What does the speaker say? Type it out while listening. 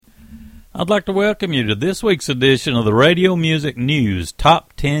I'd like to welcome you to this week's edition of the Radio Music News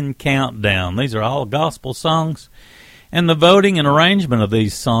Top 10 Countdown. These are all gospel songs, and the voting and arrangement of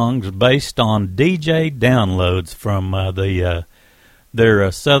these songs are based on DJ downloads from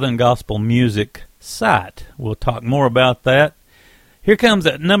their Southern Gospel Music site. We'll talk more about that. Here comes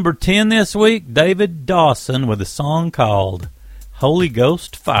at number 10 this week, David Dawson with a song called Holy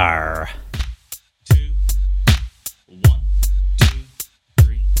Ghost Fire.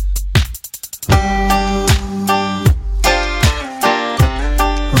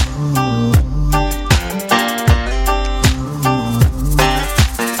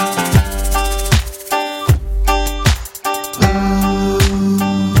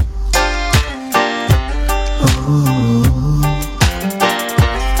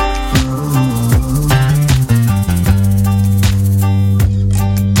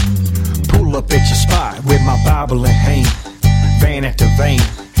 Bible in hand, van after van,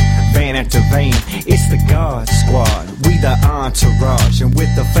 van after van. It's the God Squad, we the entourage, and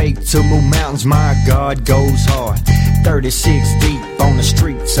with the faith to move mountains, my God goes hard. 36 deep on the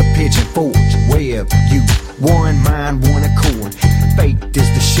streets of Pigeon Forge, where you one mind, one accord. Faith is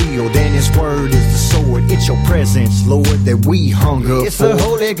the shield and His word is the sword. It's your presence, Lord, that we hunger for. It's the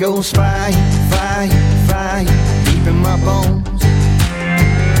Holy Ghost fire, fire, fire, deep in my bones.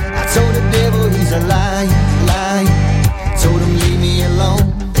 I told the devil he's a lie, lie. Told him leave me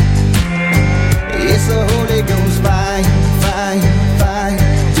alone. It's the Holy Ghost fire, fire, fire,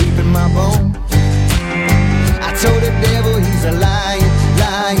 deep in my bones. I told the devil he's a lie,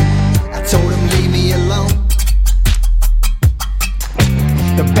 lie. I told him leave me alone.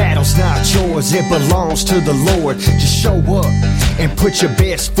 The battle's not yours, it belongs to the Lord. Just show up and put your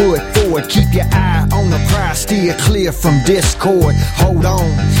best foot forward. Keep your eye on the prize, steer clear from discord. Hold on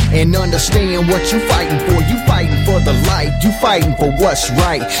and understand what you fighting for. You fighting for the light, you fighting for what's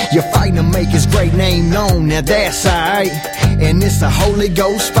right. You're fighting to make His great name known, now that's alright. And it's the Holy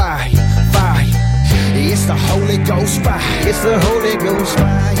Ghost fire, fire. It's the Holy Ghost fire. It's the Holy Ghost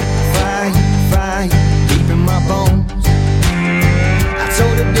fire, fire, fire, deep in my bones. I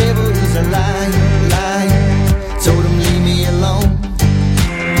told the devil he's a lie, lie. Told him leave me alone.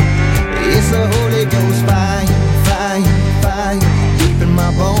 It's the Holy Ghost fire, fire, fire, deep in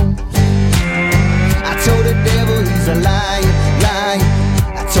my bones. I told the devil he's a lie, lie.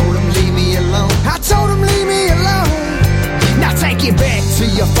 I told him leave me alone. I told him leave me alone. Now take it back to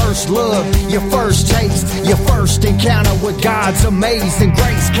your first love, your first taste, your first encounter with God's amazing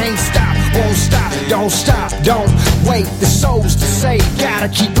grace. Can't stop, won't stop, don't wait. The souls to save, gotta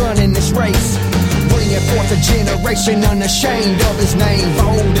keep running this race. Bringing forth a generation unashamed of His name,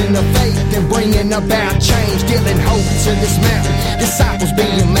 bold in the faith and bringing about change, giving hope to this mountain. Disciples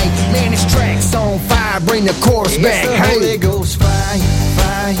being made, man, this track's on fire. Bring the chorus back. It's the Holy Ghost fire,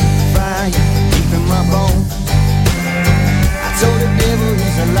 fire, fire, deep in my bones. I told the devil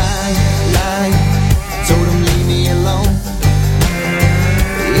he's a lie, lie. Told him leave me alone.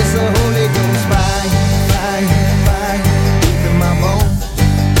 It's the Holy Ghost fire, fire, fire, deep in my bones.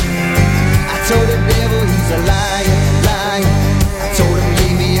 I told the devil he's a liar, liar. I told him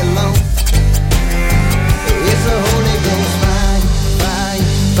leave me alone. It's the Holy Ghost fire, fire,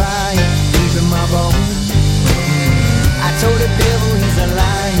 fire, deep in my bones. I told the devil he's a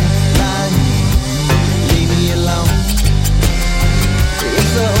liar, liar. Leave me alone.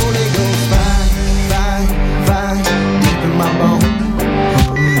 It's the Holy Ghost fire, fire, fire, deep in my bones.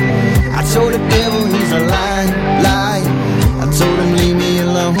 I told the devil he's a lie, lie. I told him leave me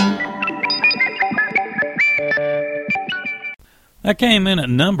alone. That came in at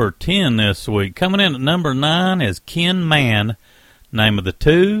number 10 this week. Coming in at number 9 is Ken Mann. Name of the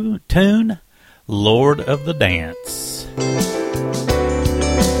tune, Lord of the Dance.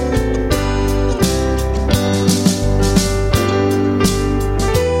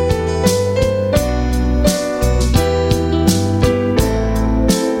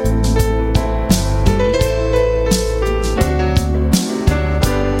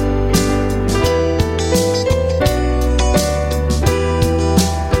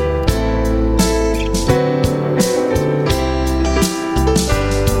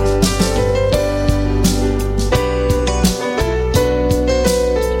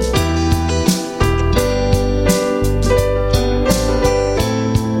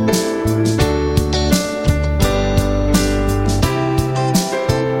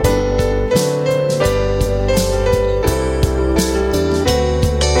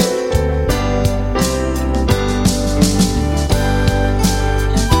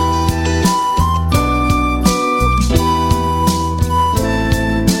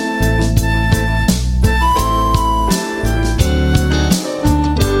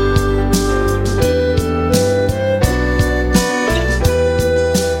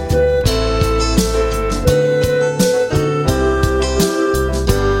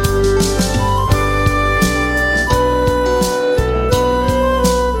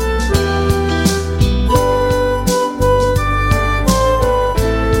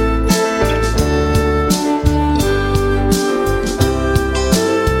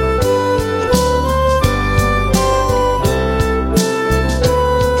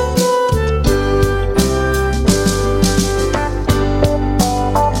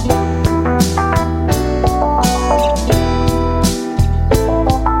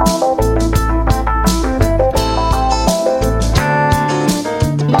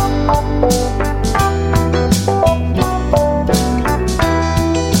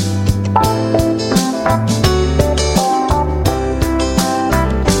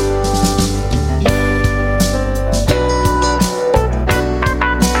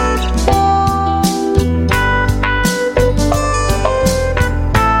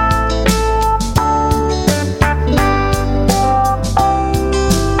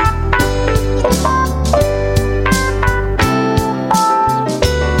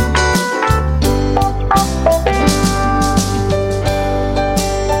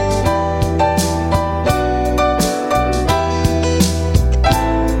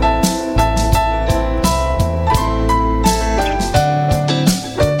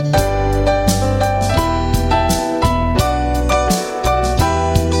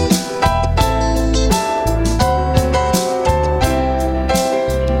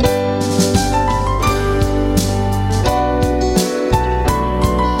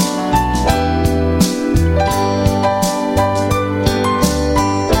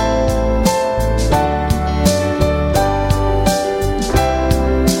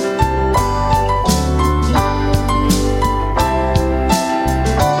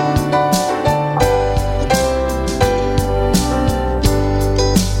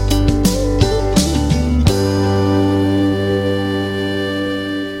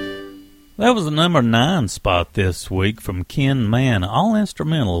 was the number 9 spot this week from Ken Mann, all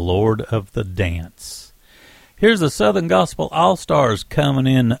instrumental, Lord of the Dance. Here's the Southern Gospel All-Stars coming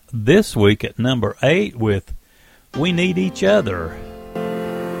in this week at number 8 with We Need Each Other.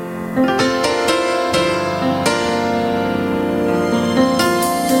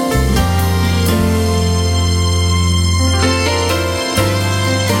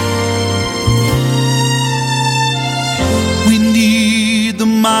 We need the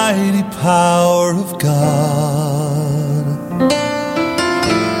mighty power of God.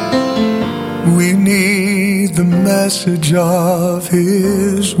 We need the message of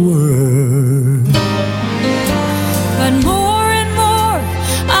His Word. But more and more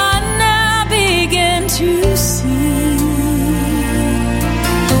I now begin to see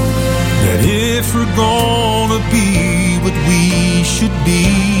that if we're gonna be what we should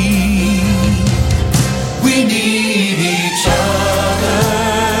be, we need each other.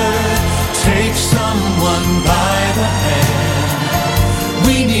 Take someone by the hand.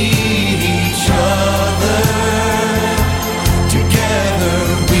 We need each other. Together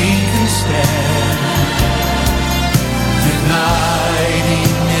we can stand.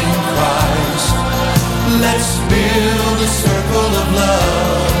 Uniting in Christ. Let's build a circle of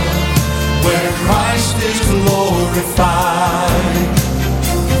love where Christ is glorified.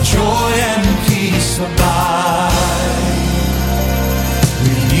 Joy and peace abide.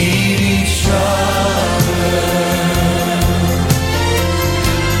 We need each other.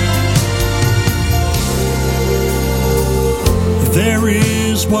 There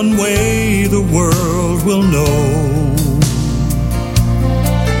is one way the world will know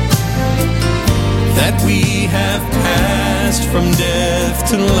that we have passed from death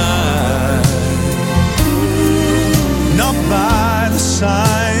to life. Not by the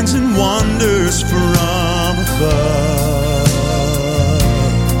signs and wonders from above,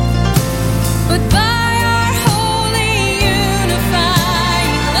 but by our holy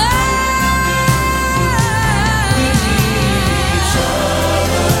unifying love. we need each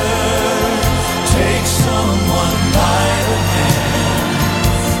other. Take someone by the hand.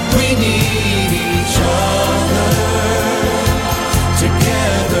 We need each other.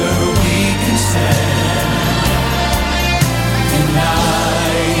 Together we can stand.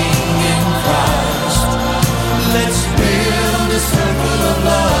 Uniting in Christ. Let's build a circle of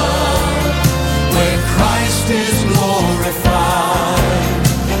love where Christ is glorified.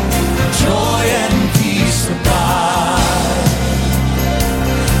 Joy and peace abide.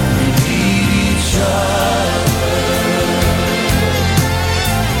 We need each other.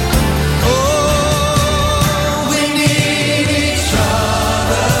 Oh, we need each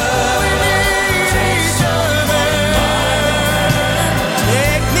other. Take someone by the hand.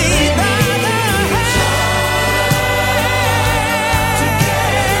 Take me by the hand.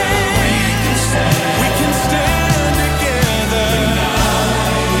 Together we can stand. We can stand together.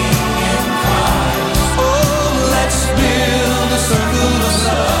 Uniting in Christ. Oh, let's build a circle of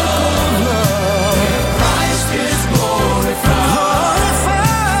love where Christ is glorified.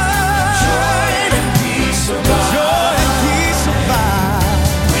 Joy and peace abide.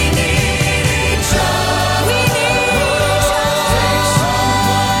 We need each other. We need each other. Take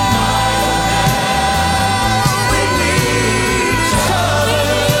someone by the hand. We need each other.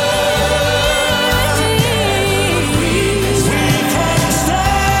 We can stand.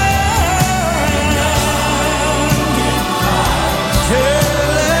 Uniting in Christ. Yeah,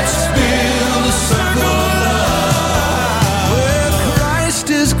 let's build a circle of love where Christ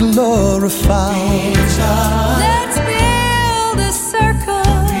is glorified. Let's build a circle.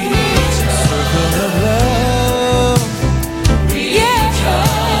 Circle of love. Yeah.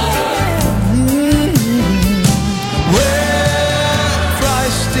 Where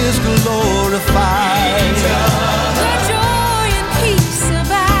Christ is glorified. Where joy and peace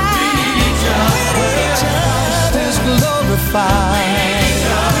abide. Where Christ is glorified.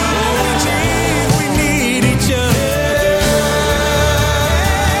 We need each other.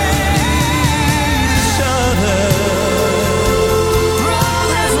 Each other.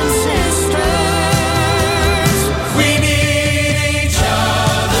 Brothers and sisters. We need each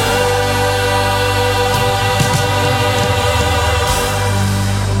other.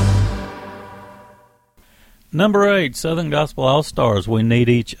 Number 8, Southern Gospel All-Stars, We Need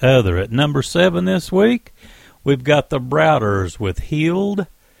Each Other. At number 7 this week, we've got the Browders with Healed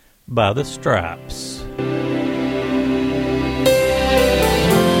by the Stripes.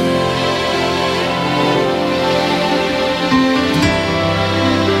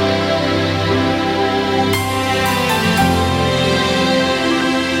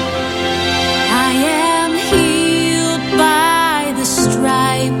 I am healed by the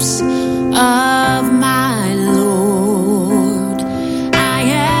stripes of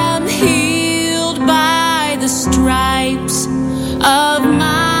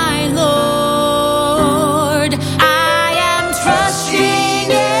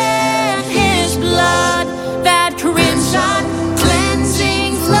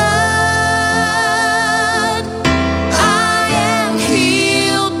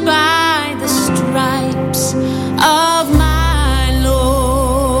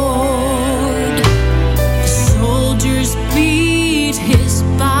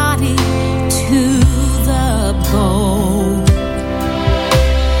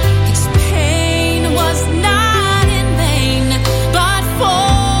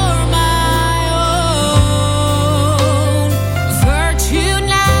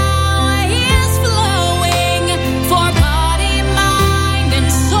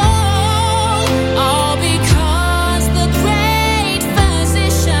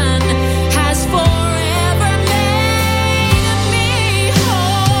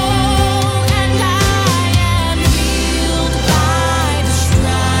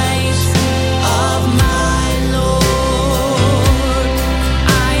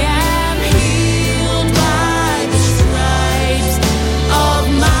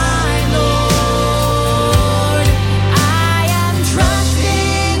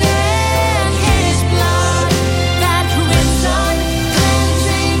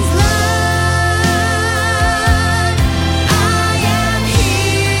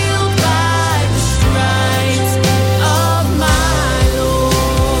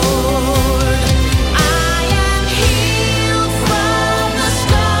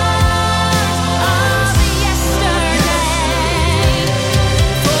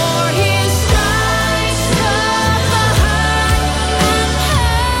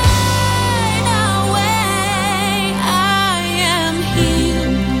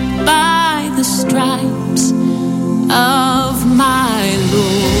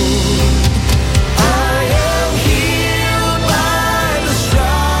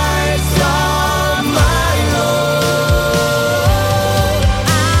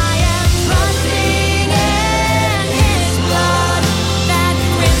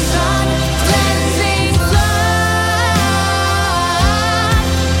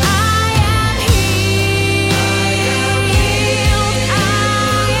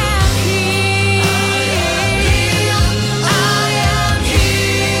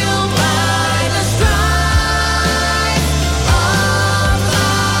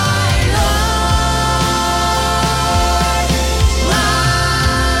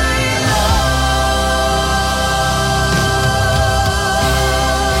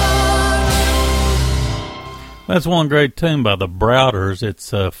That's one great tune by the Browders.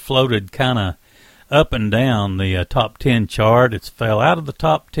 It's floated kind of up and down the top 10 chart. It's fell out of the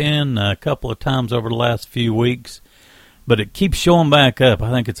top 10 a couple of times over the last few weeks, but it keeps showing back up. I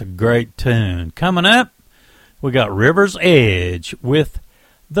think it's a great tune. Coming up, we got River's Edge with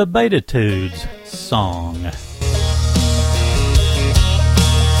the Beatitudes song.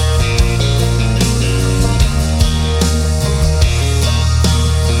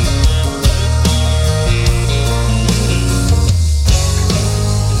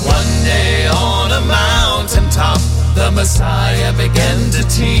 Mountaintop, the Messiah began to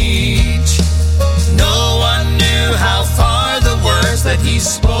teach. No one knew how far the words that he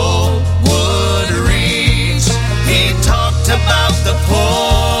spoke would reach. He talked about the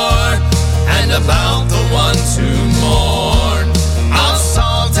poor and about the ones who mourn, of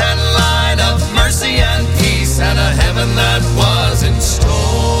salt and light, of mercy and peace, and a heaven that was in store.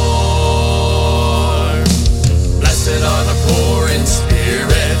 Blessed are the poor in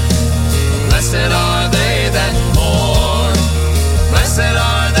spirit, blessed are they that mourn, blessed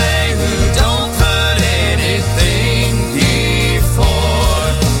are they who don't put anything before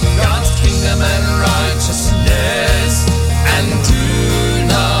God's kingdom and righteousness, and do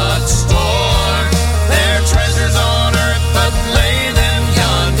not store their treasures on earth, but lay them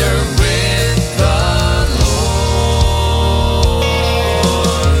yonder with the Lord.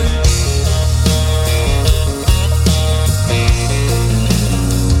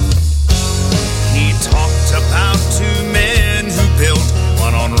 He talked about two men who built,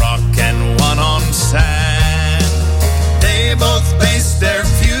 one on rock and one on sand. They both based their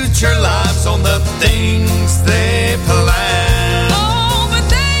future lives on the things they planned. Oh, but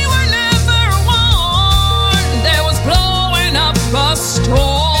they were never warned. There was blowing up a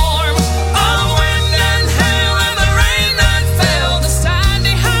storm, A wind and hail and the rain that fell, the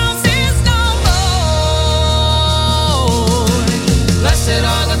sandy house is no more. blessed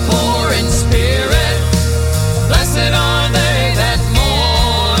are the poor in spirit, blessed are they that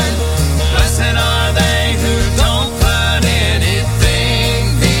mourn, blessed are they who don't put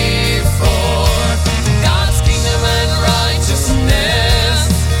anything before God's kingdom and righteousness,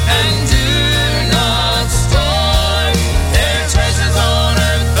 and do not store their treasures on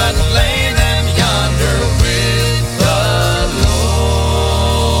earth, but lay them yonder with the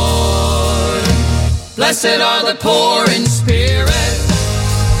Lord. Blessed are the poor in spirit,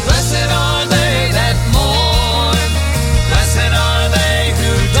 blessed are they that mourn, blessed are they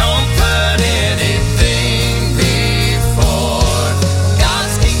who don't put anything before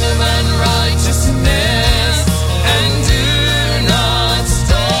God's kingdom and righteousness, and do not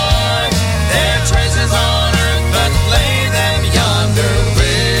store their treasures on earth, but lay them yonder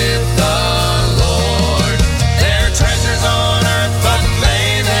with the Lord. Their treasures on earth, but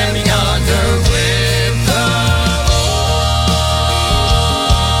lay them yonder with the Lord.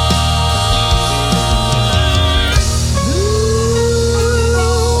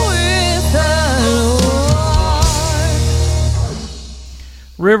 With the Lord.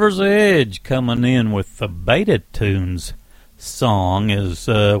 River's Edge coming in with the Beatitudes song is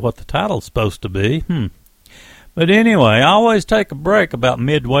what the title's supposed to be. But anyway, I always take a break about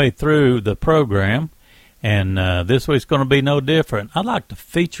midway through the program, and this week's going to be no different. I'd like to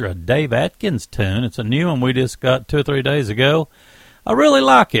feature a Dave Atkins tune. It's a new one we just got 2 or 3 days ago. I really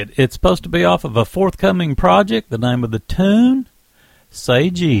like it. It's supposed to be off of a forthcoming project. The name of the tune, Say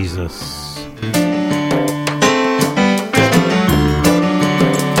Jesus.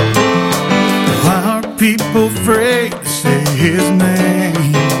 Why are people afraid to say his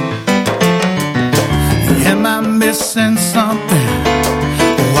name? Am I missing something?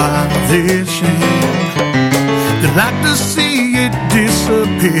 Why this shame? They'd like to see it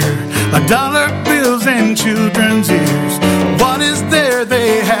disappear, like dollar bills and children's ears. What is there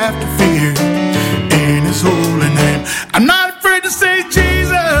they have to fear in his holy name? I'm not afraid to say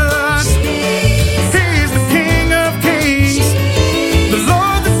Jesus. He's the King of Kings, the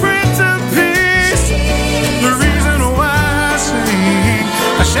Lord, the Prince of Peace, the reason why I sing.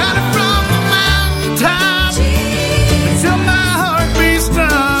 I shout it from the mountaintop until my heartbeat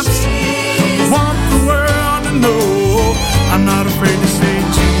stops. Want the world to know I'm not afraid to say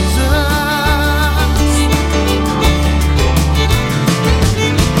Jesus.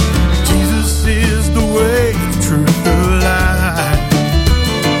 Jesus is the way, the truth, the life.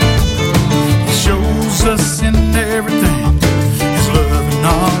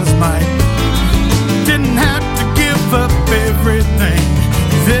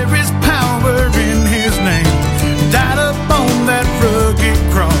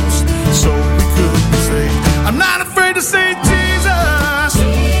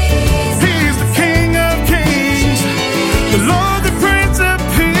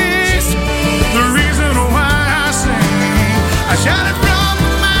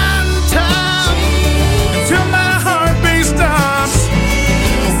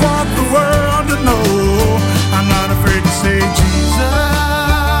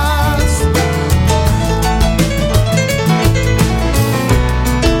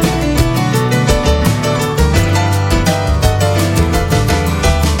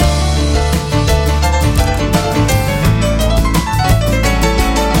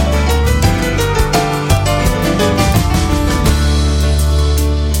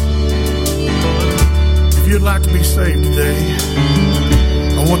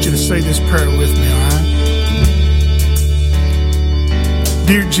 want you to say this prayer with me, all right?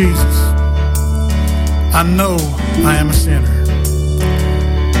 Dear Jesus, I know I am a sinner.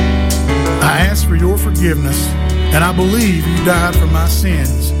 I ask for your forgiveness, and I believe you died for my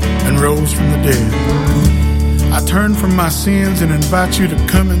sins and rose from the dead. I turn from my sins and invite you to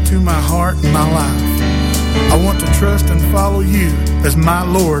come into my heart and my life. I want to trust and follow you as my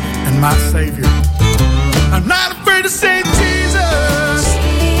Lord and my Savior. I'm not afraid to say Jesus.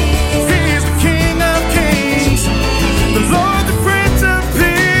 He's the King of Kings, the Lord, the Prince of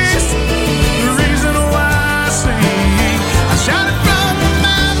Peace, the reason why I sing. I shout it from the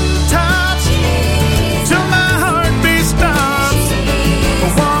mountaintops till my heartbeat stops. I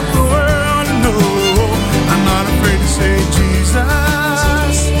want the world to know I'm not afraid to say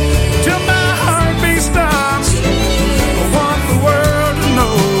Jesus till my heartbeat stops. I want the world to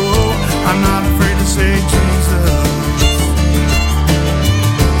know I'm not afraid to say Jesus.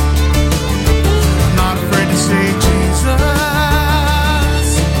 I'm not afraid to say Jesus.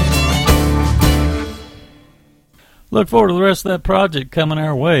 Look forward to the rest of that project coming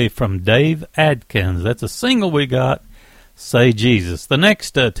our way from Dave Adkins. That's a single we got, Say Jesus. The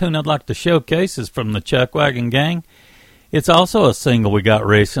next tune I'd like to showcase is from the Chuck Wagon Gang. It's also a single we got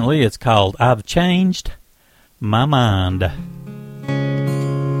recently. It's called I've Changed My Mind.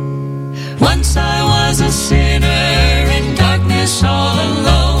 Once I was a sinner in darkness all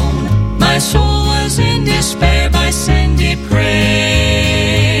alone. My soul was in despair, by sin depraved.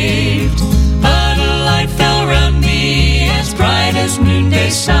 But a light fell round me as bright as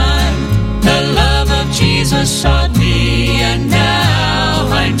noonday sun. The love of Jesus sought me, and now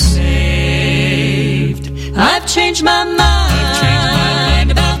I'm saved. I've changed my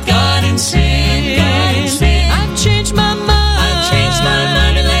mind about God and sin. I've changed my mind. I've changed my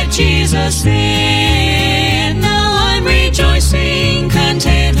mind and let Jesus in. Now I'm rejoicing,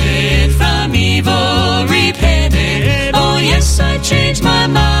 contented, from evil repented. Oh yes, I changed my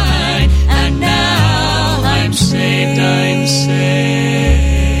mind, and now I'm saved, I'm saved.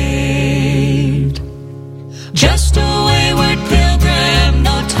 Just a wayward pilgrim,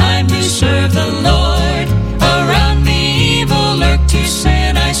 no time to serve the Lord. Around me evil lurked, to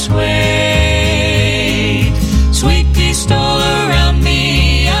sin I swayed. Sweet peace stole around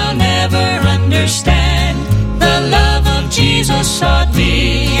me, I'll never understand. The love of Jesus sought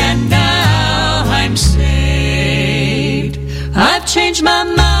me, and now I'm saved. I've changed my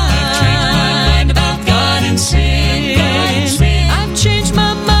mind about God and sin. I've changed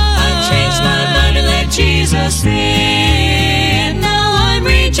my mind. I've changed my mind and let Jesus in. Now I'm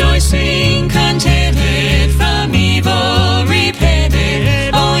rejoicing, contented, from evil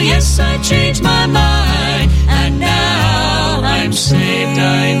repented. Oh yes, I changed my mind, and now I'm saved,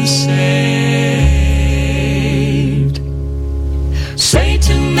 I'm saved.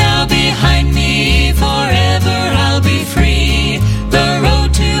 Satan now behind me, forever I'll be free. The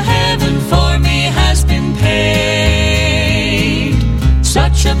road to heaven for me has been paid.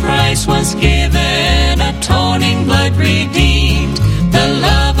 Such a price was given, atoning blood redeemed. The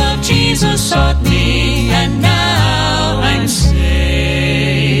love of Jesus sought me, and now I'm saved.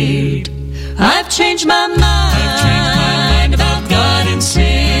 I've changed my mind about God and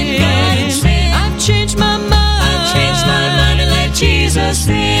sin. I've changed my mind. I've changed my mind and let Jesus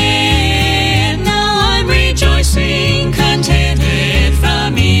in. Now I'm rejoicing, contented,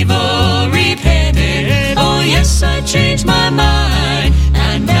 from evil repented. Oh yes, I changed my mind,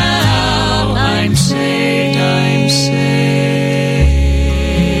 and now I'm saved, I'm saved.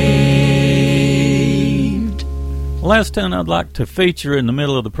 Last tune I'd like to feature in the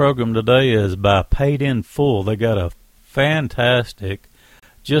middle of the program today is by Paid in Full. They got a fantastic,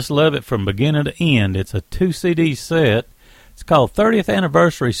 just love it from beginning to end. It's a 2 CD set. It's called 30th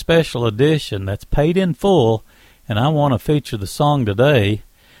Anniversary Special Edition. That's Paid in Full, and I want to feature the song today,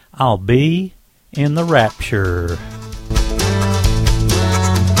 I'll Be in the Rapture.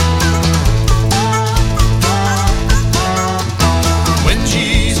 When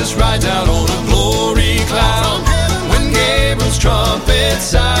Jesus rides out on a glory cloud, when Gabriel's trumpet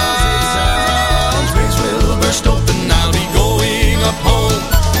sounds, graves will burst open, I'll be going up home.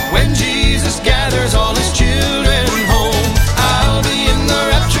 When Jesus gathers all his children home, I'll be in the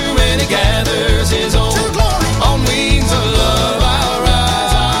rapture when he gathers his own. On wings of love I'll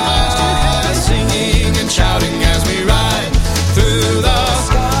rise, singing and shouting as we ride through the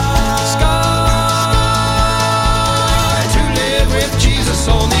sky, to live with Jesus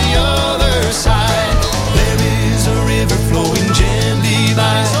on the other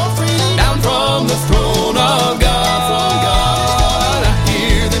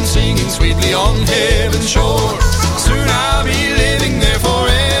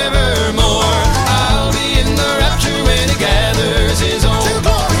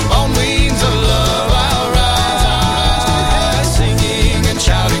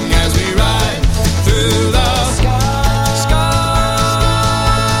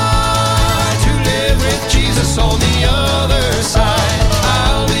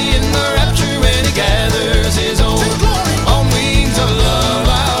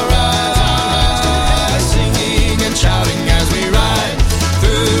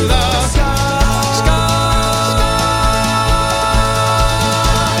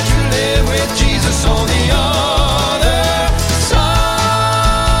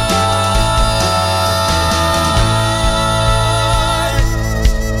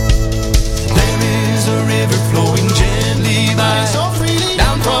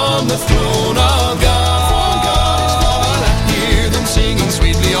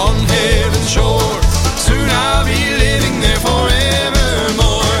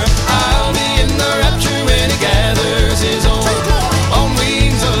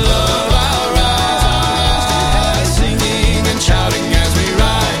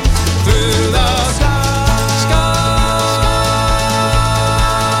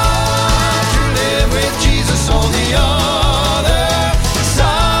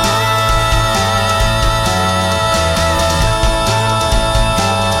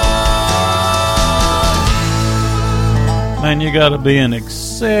Man, you got to be in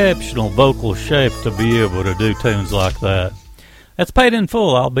exceptional vocal shape to be able to do tunes like that. That's Paid in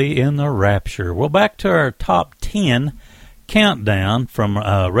Full, I'll Be in the Rapture. Well, back to our top 10 countdown from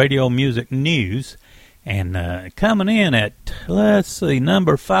Radio Music News. And coming in at, let's see,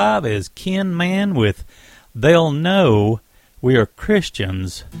 number 5 is Ken Man with They'll Know We Are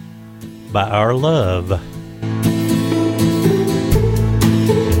Christians by Our Love.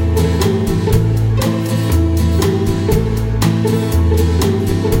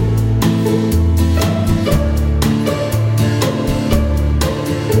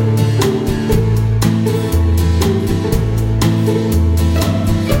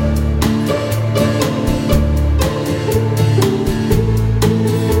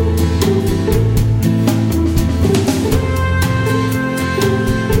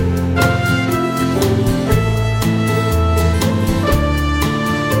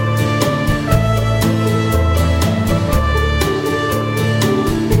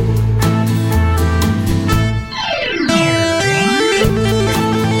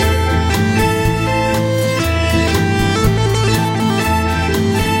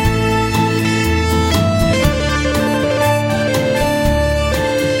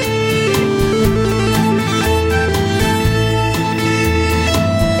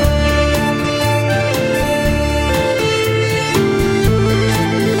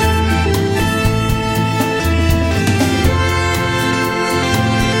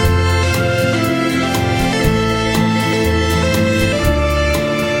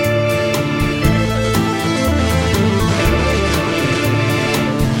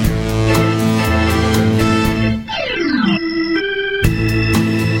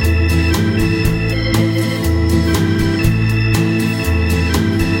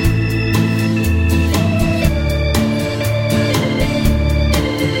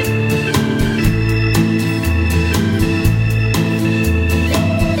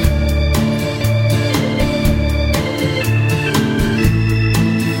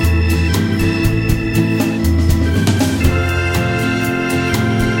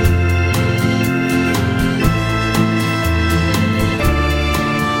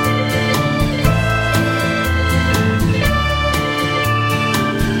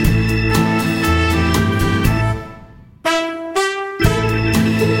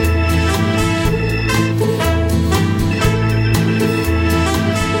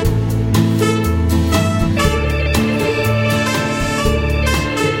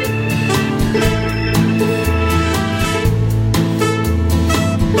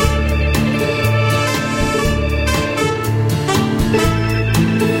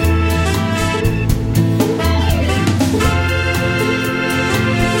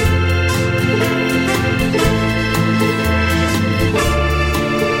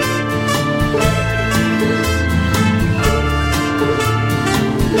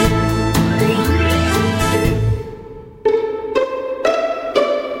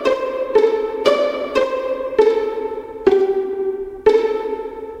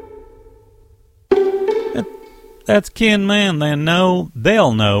 That's Ken Man.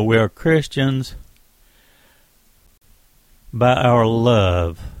 They'll know we are Christians by our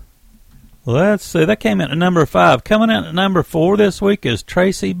love. Let's see, that came in at number 5. Coming in at number 4 this week is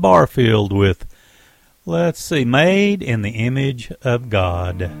Tracy Barfield with, let's see, Made in the Image of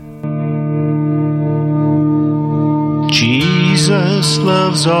God. Jesus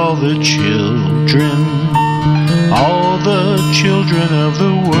loves all the children of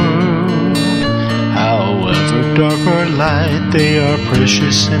the world. However dark or light, they are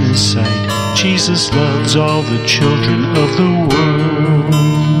precious in His sight. Jesus loves all the children of the world.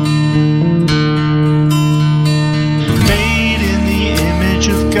 Made in the image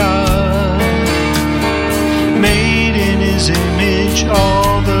of God, made in His image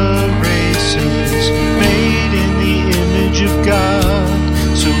all the races, made in the image of God.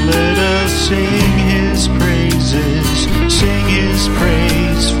 So let us sing His praises, sing His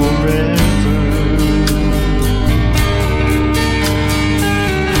praise forever.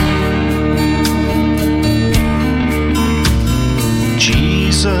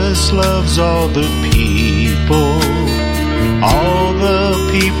 Jesus loves all the people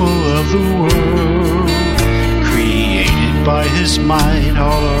of the world. Created by His might,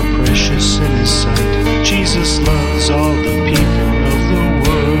 all are precious in His sight. Jesus loves all the people of the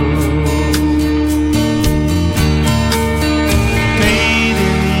world. Made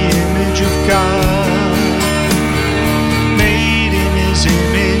in the image of God, made in His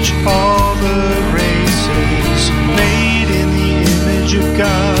image all the races, made in the image of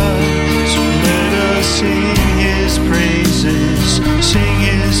God. So let us sing His praises, sing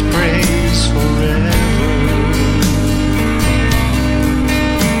His praise forever.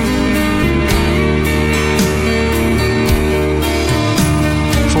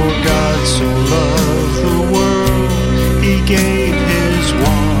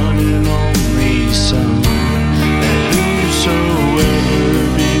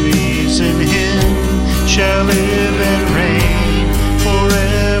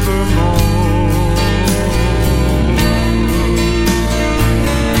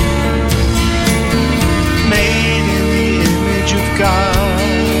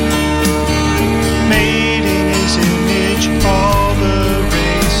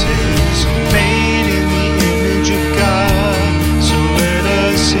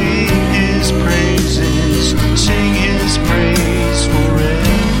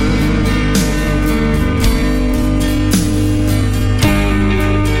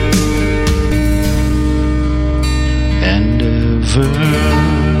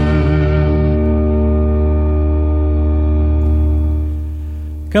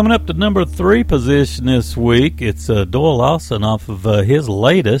 Coming up to number 3 position this week, it's Doyle Lawson off of his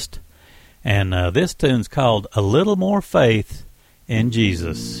latest, and this tune's called A Little More Faith in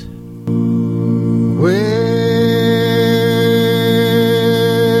Jesus.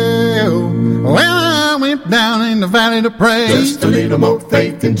 Well, I went down in the valley to pray. Just a little more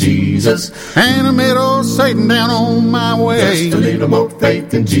faith in Jesus. And I met old Satan down on my way. Just a little more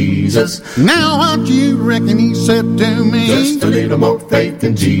faith in Jesus. Now what you reckon he said to me? Just a little more faith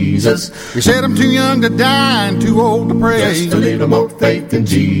in Jesus. He said I'm too young to die and too old to pray. Just a little more faith in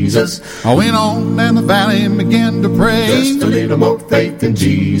Jesus. I went on down the valley and began to pray. Just a little more faith in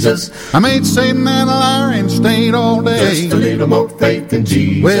Jesus. I made Satan and a liar and stayed all day. Just a little more faith in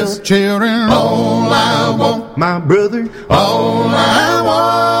Jesus. Well, children, all I want, my brother, all I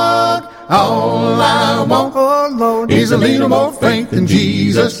want, oh Lord, is a little more faith in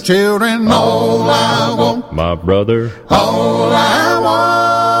Jesus. Children, all I want, my brother, all I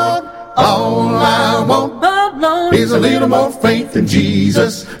want, is a little more faith in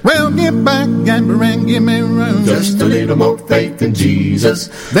Jesus. Well, get back, Gambler, and give me room. Just a little more faith in Jesus.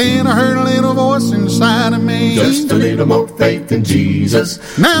 Then I heard a little voice inside of me. Just a little more faith in Jesus.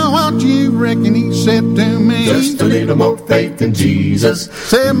 Now what you reckon he said to me? Just a little more faith in Jesus.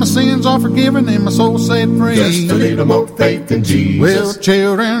 Said my sins are forgiven and my soul set free. Just a little more faith in Jesus. Well,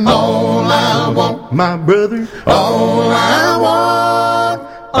 children, all I want, my brother, all I want,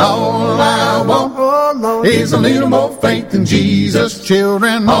 oh Lord, is a little more faith in Jesus.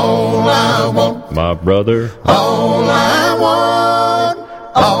 Children, all I want, my brother, all I want,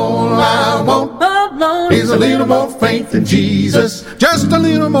 is a little more faith in Jesus. Just a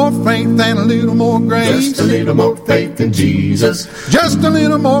little more faith and a little more grace. Just a little more faith in Jesus. Just a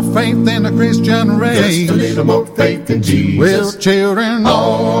little more faith than the Christian race. Just a little more faith in Jesus. Well, children,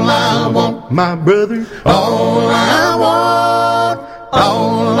 all I want, my brother, all I want,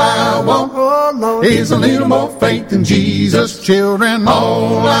 oh Lord, is a little more faith in Jesus. Children,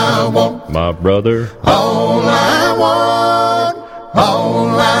 all I want, my brother, all I want,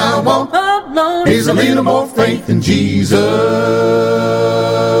 is a little more faith in Jesus.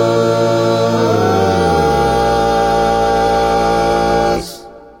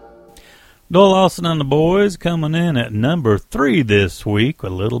 Doyle Lawson and the Boys coming in at number 3 this week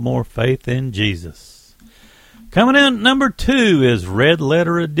with A Little More Faith in Jesus. Coming in at number 2 is Red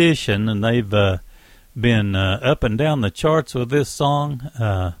Letter Edition, and they've been up and down the charts with this song.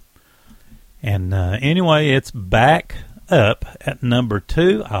 Anyway, it's back up at number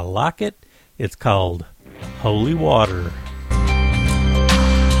 2. I like it. It's called Holy Water.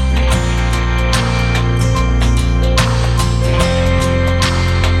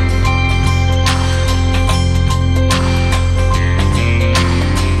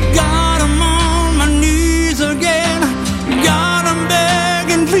 God, I'm on my knees again. God, I'm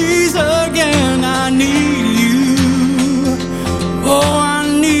begging, please again. I need you. Oh, I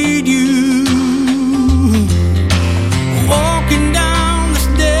need you. Walking down this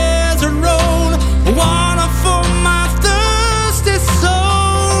desert road, water for my thirsty soul.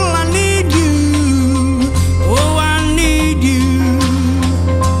 I need you. Oh, I need you.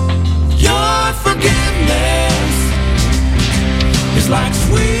 Your forgiveness is like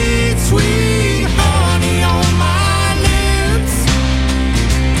sweet, sweet honey on my lips,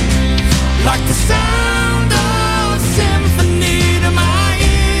 like the sound of symphony to my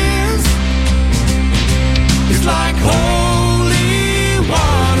ears. It's like holy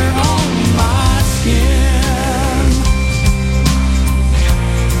water on my skin.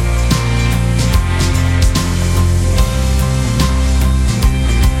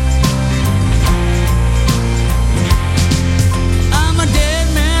 I'm a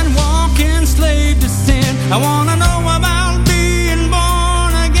dead man walking slave to sin. I wanna know about being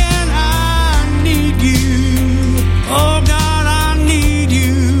born again. I need you. Oh God, I need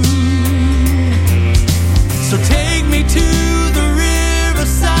you. So take me to the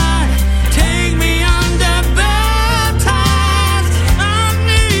riverside. Take me under baptized. I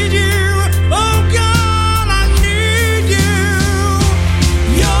need you. Oh God, I need you.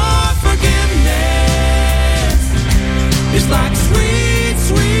 Your forgiveness is like sweet,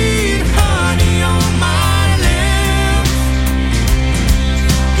 sweet honey on my lips,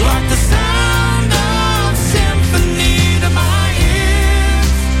 like the sound of symphony to my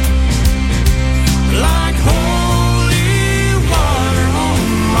ears, like holy water on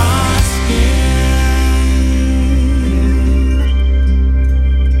my skin.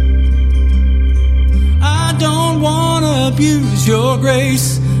 I don't want to abuse your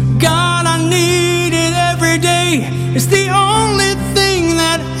grace. God, I need it every day. It's the only thing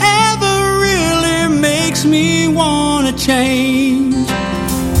that ever really makes me want to change.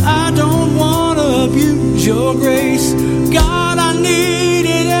 your grace. God, I need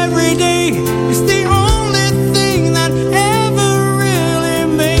it every day. It's the only thing that ever really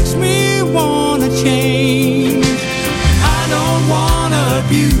makes me wanna change. I don't wanna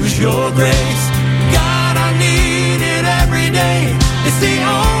abuse your grace. God, I need it every day. It's the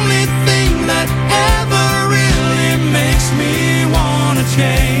only thing that ever really makes me wanna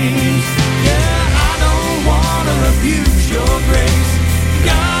change. Yeah, I don't wanna abuse your grace.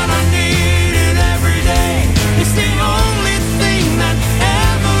 God, I need it every day. It's the only thing that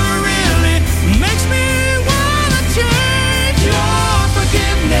ever really makes me wanna change. Your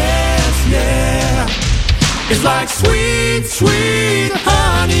forgiveness, yeah, it's like sweet, sweet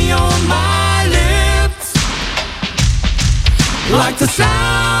honey on my lips, like the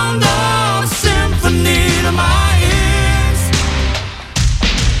sound of a symphony to my ears,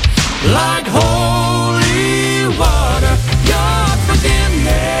 like holy water. Your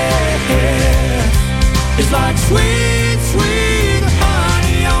forgiveness is like sweet, sweet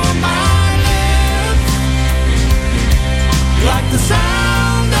honey on my lips, like the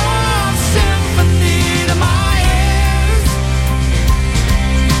sound of symphony to my ears,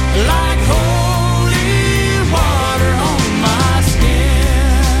 like holy water on my skin,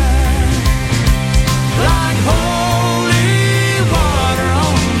 like holy water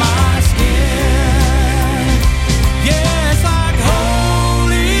on my skin. Yeah, it's like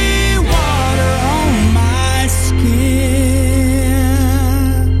holy water on my skin.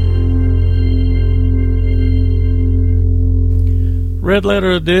 Red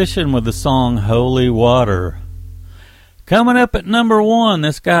Letter Edition with the song Holy Water. Coming up at number 1,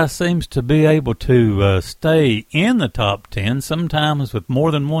 this guy seems to be able to stay in the top 10, sometimes with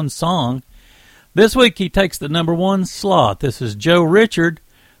more than one song. This week he takes the number 1 slot. This is Joe Richard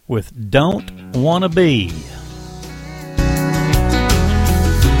with Don't Wanna Be.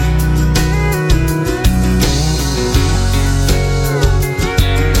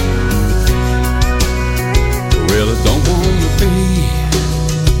 Well, I don't wanna be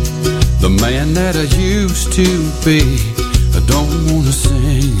the man that I used to be. I don't wanna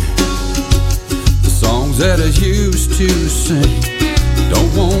sing the songs that I used to sing.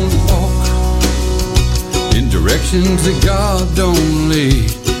 Don't wanna walk in directions that God don't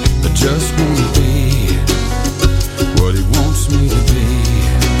lead. I just wanna be what He wants me to be.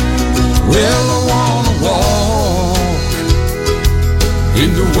 Well, I wanna walk in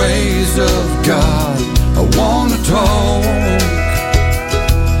the ways of God. I wanna talk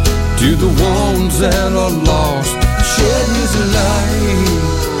to the ones that are lost, shed His light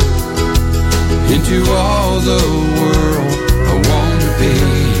into all the world. I wanna be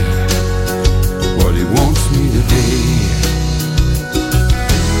what He wants me to be.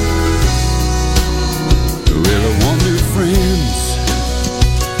 Well, I want new friends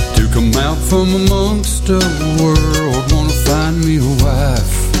to come out from amongst the world. Wanna find me a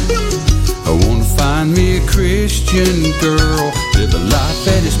wife, I wanna find me a Christian girl. Live a life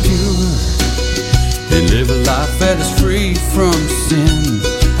that is pure and live a life that is free from sin.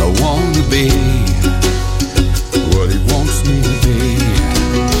 I wanna be what He wants me to be.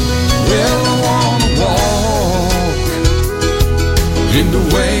 Well, I wanna walk in the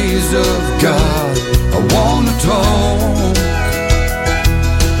ways of God. I wanna talk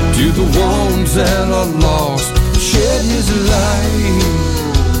to the ones that are lost, shed His light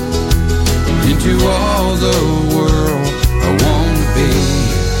into all the world. I wanna be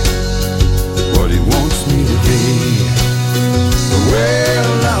what He wants me to be.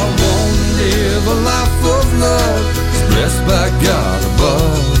 Well, I wanna live a life of love, blessed by God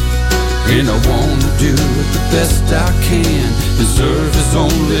above, and I wanna do it the best I can, deserve His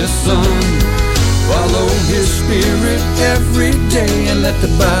only Son, follow His Spirit every day, and let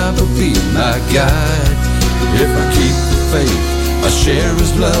the Bible be my guide. If I keep the faith, I share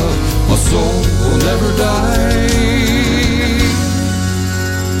His love, my soul will never die.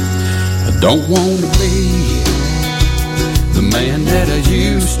 I don't want to be the man that I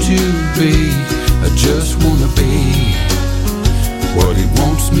used to be. I just want to be what He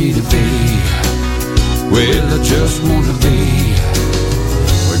wants me to be. Well, I just want to be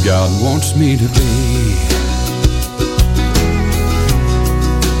where God wants me to be.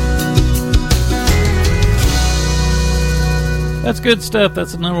 That's good stuff.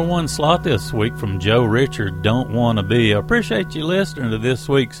 That's the number 1 slot this week from Joe Richard, Don't Wanna Be. I appreciate you listening to this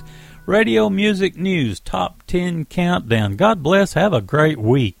week's Radio Music News Top 10 Countdown. God bless. Have a great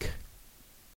week.